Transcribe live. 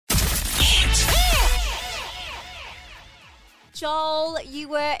Joel, you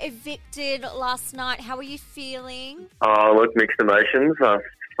were evicted last night. How are you feeling? Oh, look, mixed emotions.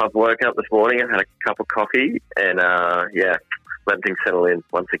 I've woken up this morning, I've had a cup of coffee, and letting things settle in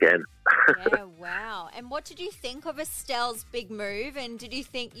once again. Yeah, wow. And what did you think of Estelle's big move, and did you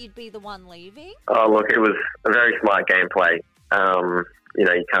think you'd be the one leaving? Oh, look, it was a very smart gameplay.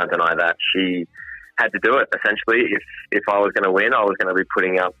 You can't deny that. She had to do it, essentially. If I was going to win, I was going to be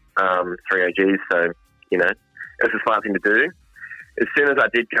putting up 3 OGs, so, it was a smart thing to do. As soon as I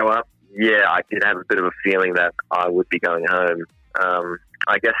did go up, I did have a bit of a feeling that I would be going home.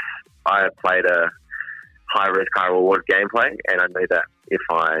 I guess I played a high-risk, high-reward gameplay, and I knew that if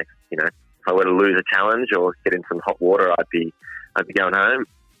I were to lose a challenge or get in some hot water, I'd be going home,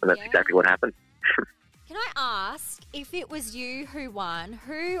 and that's exactly what happened. Can I ask, if it was you who won,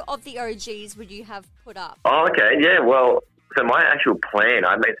 who of the OGs would you have put up? Oh, okay, yeah, well, so my actual plan,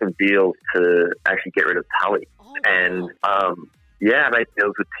 I made some deals to actually get rid of Tully. Oh, and, wow. I made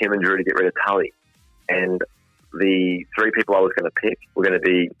deals with Tim and Drew to get rid of Tully. And the 3 people I was going to pick were going to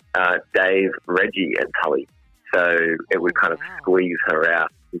be Dave, Reggie, and Tully. So it would kind of squeeze her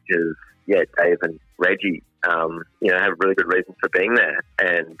out because, Dave and Reggie, have really good reasons for being there.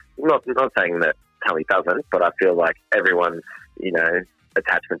 And not saying that Tully doesn't, but I feel like everyone's,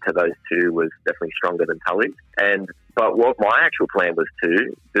 attachment to those 2 was definitely stronger than Tully's. But what my actual plan was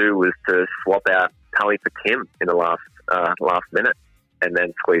to do was to swap out Tully for Tim in the last minute and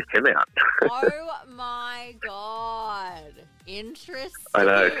then squeeze Tim out. Oh my God. Interesting. I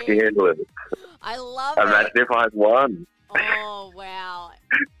know, scandalous. I love Imagine if I had won. Oh, wow.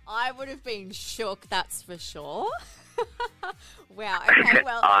 I would have been shook, that's for sure. Wow. Okay,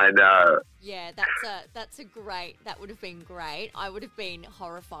 well. I know. Yeah, that would have been great. I would have been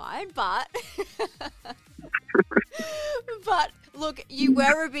horrified, but but look, you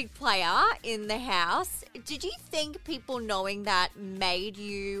were a big player in the house. Did you think people knowing that made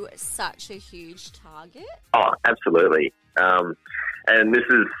you such a huge target? Oh, absolutely. And this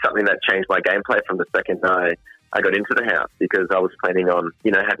is something that changed my gameplay from the second I got into the house, because I was planning on,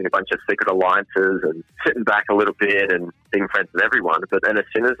 having a bunch of secret alliances and sitting back a little bit and being friends with everyone. But then as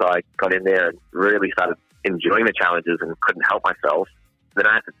soon as I got in there and really started enjoying the challenges and couldn't help myself, then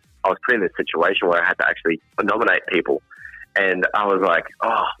I was put in this situation where I had to actually nominate people. And I was like,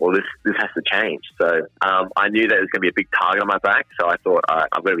 oh, well, this has to change. So I knew that there was going to be a big target on my back. So I thought, all right,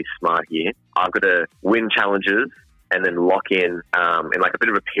 I've got to be smart here. I've got to win challenges and then lock in like a bit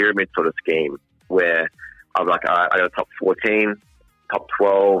of a pyramid sort of scheme where I was like, all right, I got top 14, top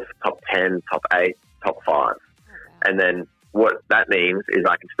 12, top 10, top 8, top 5. Oh, wow. And then what that means is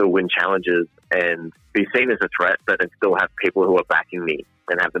I can still win challenges and be seen as a threat, but then still have people who are backing me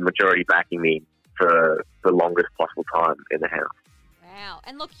and have the majority backing me for the longest possible time in the house. Wow.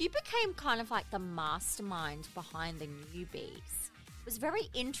 And look, you became kind of like the mastermind behind the newbies. It was very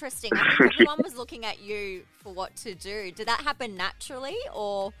interesting. I think everyone was looking at you for what to do. Did that happen naturally,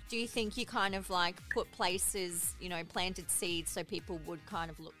 or do you think you kind of like put places, planted seeds so people would kind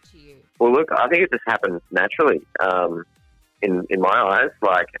of look to you? Well, look, I think it just happened naturally. In my eyes,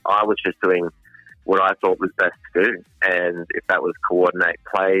 like I was just doing what I thought was best to do, and if that was coordinate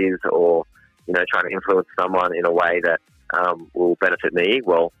plays or trying to influence someone in a way that will benefit me,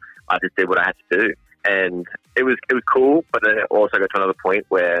 well, I just did what I had to do. And it was cool, but then it also got to another point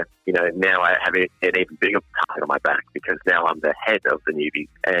where, now I have an even bigger target on my back because now I'm the head of the newbies.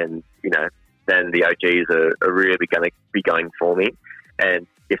 And, then the OGs are really going to be going for me. And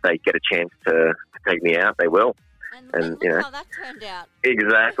if they get a chance to take me out, they will. And look how that turned out.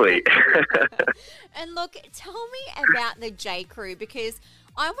 Exactly. And look, tell me about the J Crew, because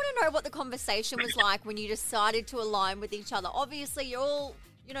I want to know what the conversation was like when you decided to align with each other. Obviously, you're all...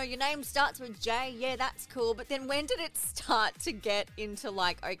 your name starts with J. Yeah, that's cool. But then when did it start to get into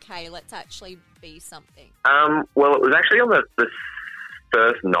like, okay, let's actually be something? Well, it was actually on the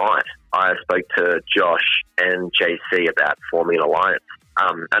first night I spoke to Josh and JC about forming an alliance.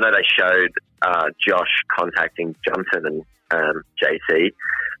 I know they showed Josh contacting Johnson and JC.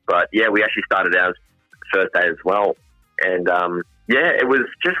 But, we actually started our first day as well. And, it was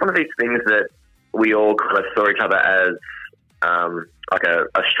just one of these things that we all kind of saw each other as like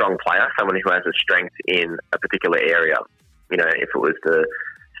a strong player, someone who has a strength in a particular area. If it was the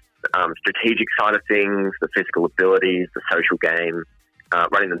strategic side of things, the physical abilities, the social game,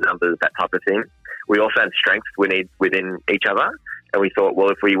 running the numbers, that type of thing. We also had strengths we need within each other, and we thought, well,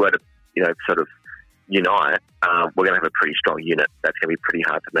 if we were to, sort of unite, we're going to have a pretty strong unit that's going to be pretty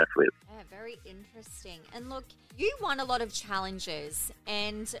hard to mess with. Yeah, very interesting. And look, you won a lot of challenges,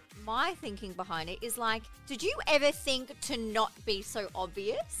 and my thinking behind it is like, did you ever think to not be so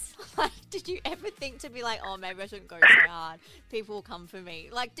obvious? Like, did you ever think to be like, oh, maybe I shouldn't go so hard, people will come for me?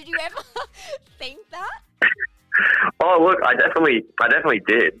 Like, did you ever think that? Oh, look, I definitely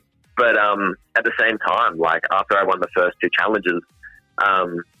did. But at the same time, like after I won the first two challenges,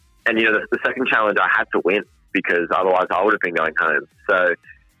 and you know the second challenge I had to win because otherwise I would have been going home. So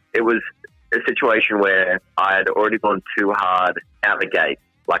it was a situation where I had already gone too hard out the gate,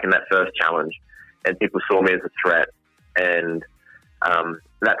 like in that first challenge, and people saw me as a threat and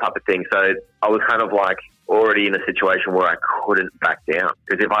that type of thing. So I was kind of like already in a situation where I couldn't back down,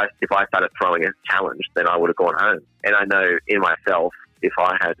 because if I started throwing a challenge, then I would have gone home. And I know in myself, if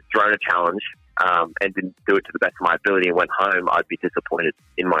I had thrown a challenge and didn't do it to the best of my ability and went home, I'd be disappointed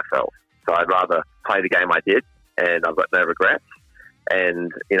in myself. So I'd rather play the game I did, and I've got no regrets,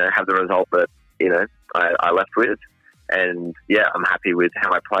 and you know, have the result that you know I left with. And yeah, I'm happy with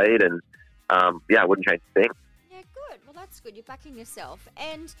how I played, and yeah, I wouldn't change a thing. Yeah, good. Well, that's good. You're backing yourself.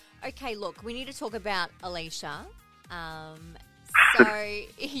 And okay, look, we need to talk about Alicia. So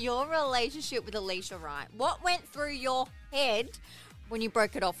your relationship with Alicia, right? What went through your head when you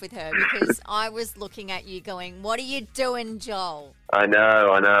broke it off with her? Because I was looking at you going, what are you doing, Joel? I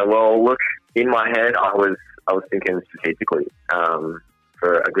know. Well, look, in my head, I was thinking strategically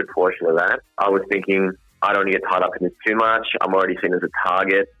for a good portion of that. I was thinking, I don't want to get tied up in this too much. I'm already seen as a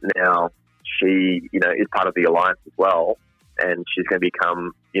target. Now, she, you know, is part of the alliance as well, and she's going to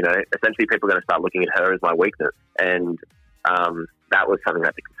become, you know, essentially people are going to start looking at her as my weakness. And that was something I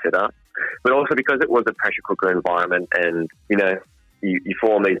had to consider. But also because it was a pressure cooker environment and, you know, you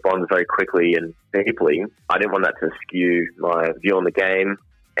form these bonds very quickly and deeply, I didn't want that to skew my view on the game.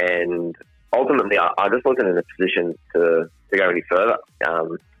 And ultimately, I just wasn't in a position to go any further.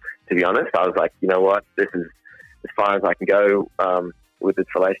 To be honest, I was like, you know what, this is as far as I can go with this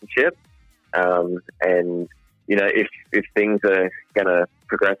relationship. And, you know, if things are going to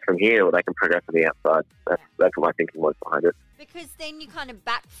progress from here, or they can progress on the outside. That's what my thinking was behind it. Because then you kind of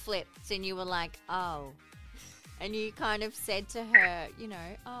backflipped and you were like, oh. And you kind of said to her, you know,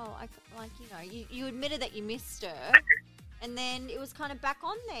 oh, you admitted that you missed her. And then it was kind of back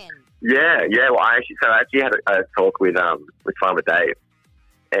on then. Yeah. Well, I actually had a talk with Farmer Dave.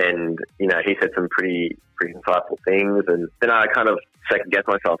 And, you know, he said some pretty insightful things. And then I kind of second-guessed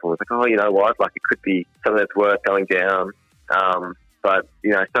myself and was like, oh, you know what? Like, it could be something that's worth going down. But, you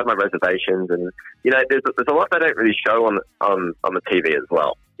know, I still have my reservations. And, you know, there's a lot they don't really show on the TV as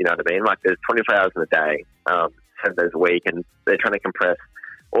well. You know what I mean? Like, there's 24 hours in a day, 7 days a week, and they're trying to compress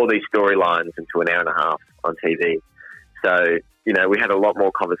all these storylines into an hour and a half on TV. So, you know, we had a lot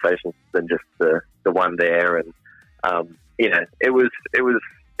more conversations than just the one there. And, you know, it was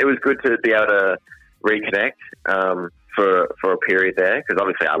good to be able to reconnect for a period there, because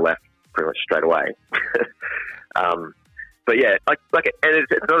obviously I left pretty much straight away. But yeah, like, and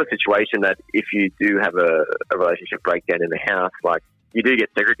it's not a situation that if you do have a relationship breakdown in the house, like, you do get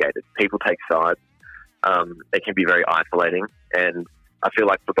segregated. People take sides. It can be very isolating, and I feel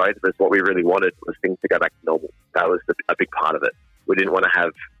like for both of us, what we really wanted was things to go back to normal. That was a big part of it. We didn't want to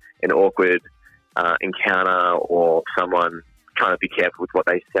have an awkward encounter or someone trying to be careful with what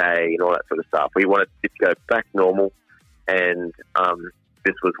they say and all that sort of stuff. We wanted it to go back to normal, and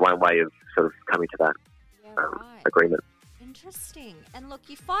this was one way of sort of coming to that agreement. Interesting. And look,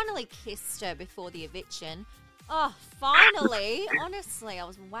 you finally kissed her before the eviction. Oh, finally. Honestly, I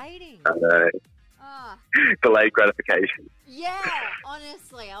was waiting. I know. Oh. Delayed gratification. Yeah,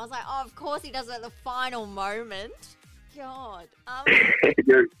 honestly. I was like, oh, of course he does it at the final moment. God. I'm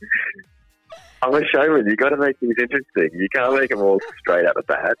a showman. You got to make things interesting. You can't make them all straight out the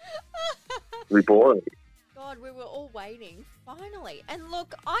bat. It'll be boring. God, we were all waiting. Finally. And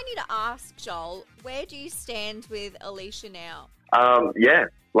look, I need to ask, Joel, where do you stand with Alicia now? Yeah,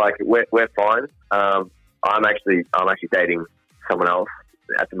 like we're fine. I'm actually dating someone else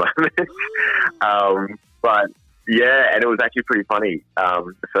at the moment. But yeah, and it was actually pretty funny.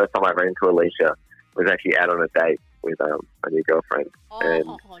 The first time I ran into Alicia was actually out on a date with a new girlfriend. And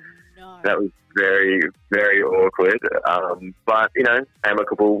no. That was very, very awkward. But you know,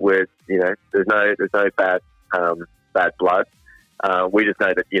 amicable with, you know, there's no bad blood. We just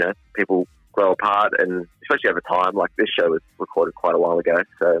know that, you know, people grow apart, and especially over time. Like, this show was recorded quite a while ago,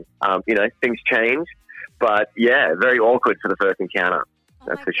 so you know, things change. But yeah, very awkward for the first encounter,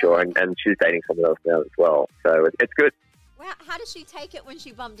 that's for sure. And she's dating someone else now as well, so it's good. Wow, how does she take it when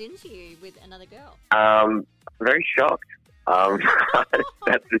she bumped into you with another girl? Very shocked.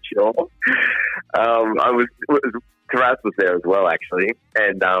 That's for sure. It was Taraz was there as well, actually,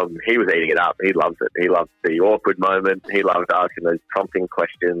 and he was eating it up. He loves it. He loves the awkward moment. He loves asking those prompting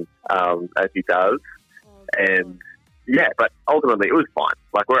questions, as he does. Oh, And yeah, but ultimately it was fine.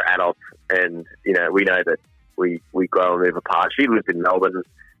 Like, we're adults, and we know that we grow and move apart. She lived in Melbourne,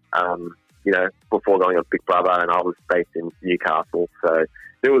 before going on Big Brother, and I was based in Newcastle. So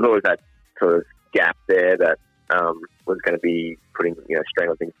there was always that sort of gap there that was going to be putting strain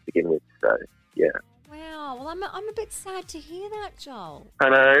on things to begin with. So yeah. Wow. Well, I'm a bit sad to hear that, Joel. I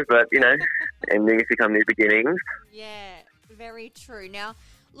know, but endings become new beginnings. Yeah, very true. Now,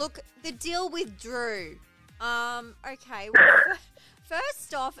 look, the deal with Drew. Okay. Well,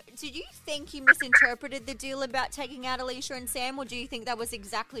 first off, did you think he misinterpreted the deal about taking out Alicia and Sam, or do you think that was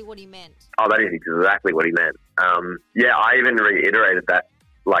exactly what he meant? Oh, that is exactly what he meant. Yeah, I even reiterated that.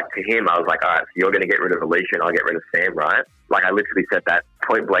 Like, to him, I was like, all right, so you're going to get rid of Alicia and I'll get rid of Sam, right? Like, I literally said that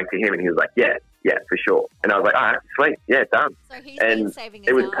point blank to him, and he was like, yeah, for sure. And I was like, all right, sweet, yeah, done. So he's been saving his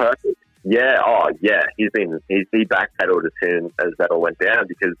it was arms. perfect. Yeah, oh, yeah. He backpedaled as soon as that all went down,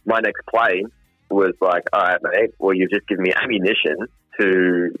 because my next play was like, all right, mate, well, you've just given me ammunition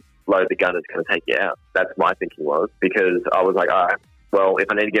to load the gun that's going to take you out. That's my thinking was, because I was like, all right, well, if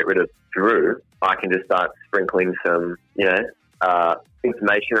I need to get rid of Drew, I can just start sprinkling some,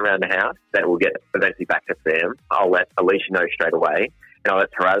 information around the house that will get eventually back to Sam. I'll let Alicia know straight away, and I'll let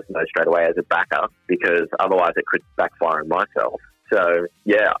Taraz know straight away as a backup, because otherwise it could backfire on myself. So,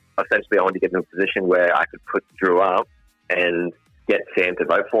 yeah, essentially I wanted to get in a position where I could put Drew up and get Sam to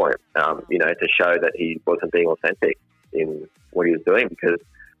vote for him, to show that he wasn't being authentic in what he was doing, because,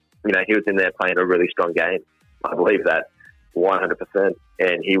 he was in there playing a really strong game. I believe that 100%.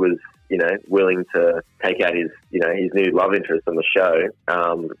 And he was, willing to take out his new love interest on the show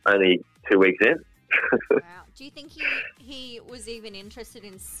only 2 weeks in. Wow. Do you think he was even interested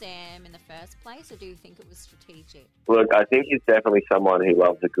in Sam in the first place, or do you think it was strategic? Look, I think he's definitely someone who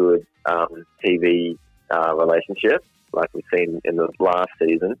loves a good TV relationship, like we've seen in the last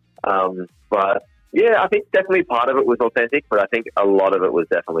season. But, yeah, I think definitely part of it was authentic, but I think a lot of it was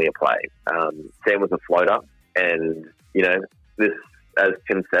definitely a play. Sam was a floater, and, this, as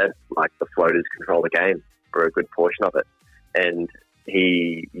Tim said, like, the floaters control the game for a good portion of it. And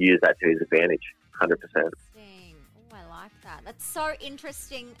he used that to his advantage, 100%. Interesting. Oh, I like that. That's so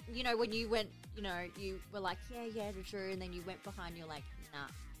interesting. When you went, you were like, yeah, Drew, and then you went behind, you're like, nah.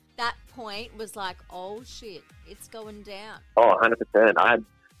 That point was like, oh, shit, it's going down. Oh, 100%. I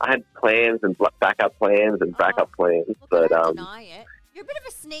had plans and backup plans and backup plans. Look, but I don't deny it. You're a bit of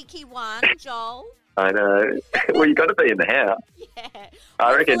a sneaky one, Joel. I know. Well, you got to be in the house. Yeah.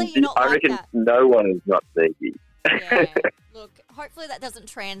 I reckon that. no one is not sneaky. Yeah. Look, hopefully that doesn't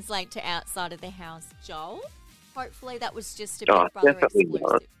translate to outside of the house, Joel. Hopefully that was just a Big Brother exclusive.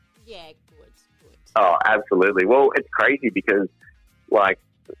 Not. Yeah, good. Oh, absolutely. Well, it's crazy because, like,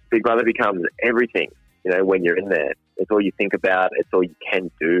 Big Brother becomes everything, when you're in there. It's all you think about. It's all you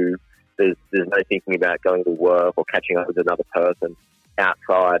can do. There's no thinking about going to work or catching up with another person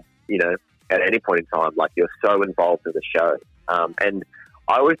outside, at any point in time. Like, you're so involved in the show. And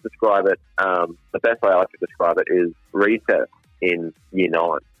I always describe it, the best way I like to describe it is recess in year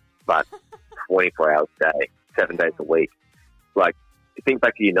 9, but 24 hours a day, 7 days a week. Like, think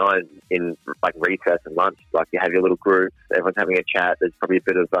back to year 9 in, like, recess and lunch. Like, you have your little groups, everyone's having a chat. There's probably a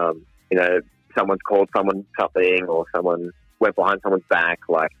bit of, someone's called someone something, or someone went behind someone's back.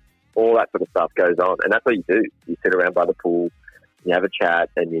 Like, all that sort of stuff goes on. And that's what you do. You sit around by the pool, you have a chat,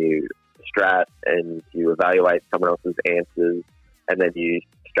 and you strat, and you evaluate someone else's answers, and then you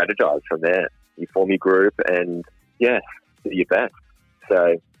strategize from there. You form your group and, do your best.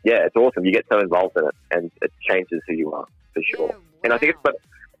 So, yeah, it's awesome. You get so involved in it, and it changes who you are, for sure. Yeah, wow. And I think but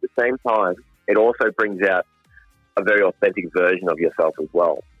at the same time, it also brings out a very authentic version of yourself as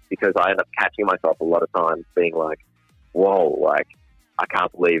well, because I end up catching myself a lot of times being like, whoa, like, I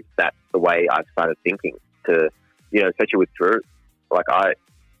can't believe that's the way I've started thinking to, especially with Drew. Like, out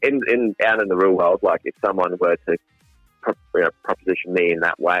in the real world, like, if someone were to proposition me in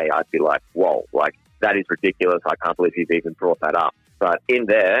that way, I'd be like, whoa, like, that is ridiculous. I can't believe you've even brought that up. But in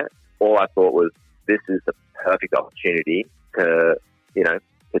there, all I thought was, this is the perfect opportunity to,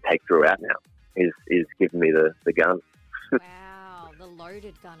 to take Drew out now. Is giving me the gun. Wow, the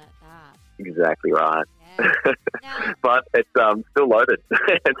loaded gun at that. Exactly right. Yeah. Now, but it's still loaded.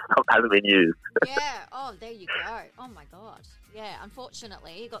 It hasn't been used. Yeah. Oh, there you go. Oh my God. Yeah.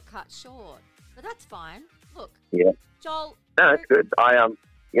 Unfortunately, it got cut short, but that's fine. Look. Yeah. Joel. No, it's good. I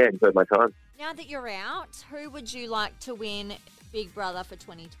enjoyed my time. Now that you're out, who would you like to win Big Brother for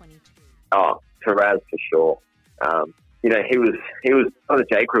 2022? Oh, Taraz for sure. he was on the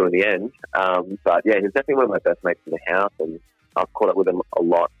J Crew in the end. But yeah, he's definitely one of my best mates in the house, and I've caught up with him a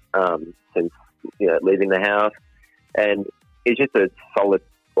lot since leaving the house. And he's just a solid,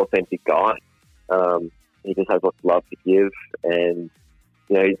 authentic guy. He just has lots of love to give, and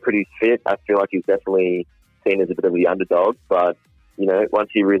he's pretty fit. I feel like he's definitely seen as a bit of the underdog, but once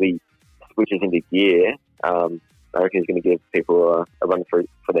he really switches into gear, I reckon he's going to give people a run for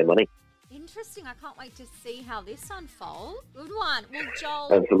their money. Interesting. I can't wait to see how this unfolds. Good one. Well,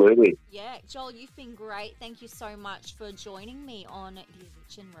 Joel. Absolutely. Yeah, Joel, you've been great. Thank you so much for joining me on the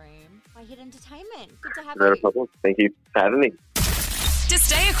Eviction Room by Hit Entertainment. Good to have you. No problem. Thank you for having me. To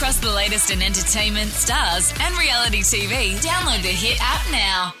stay across the latest in entertainment, stars, and reality TV, download the Hit app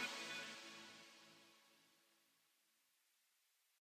now.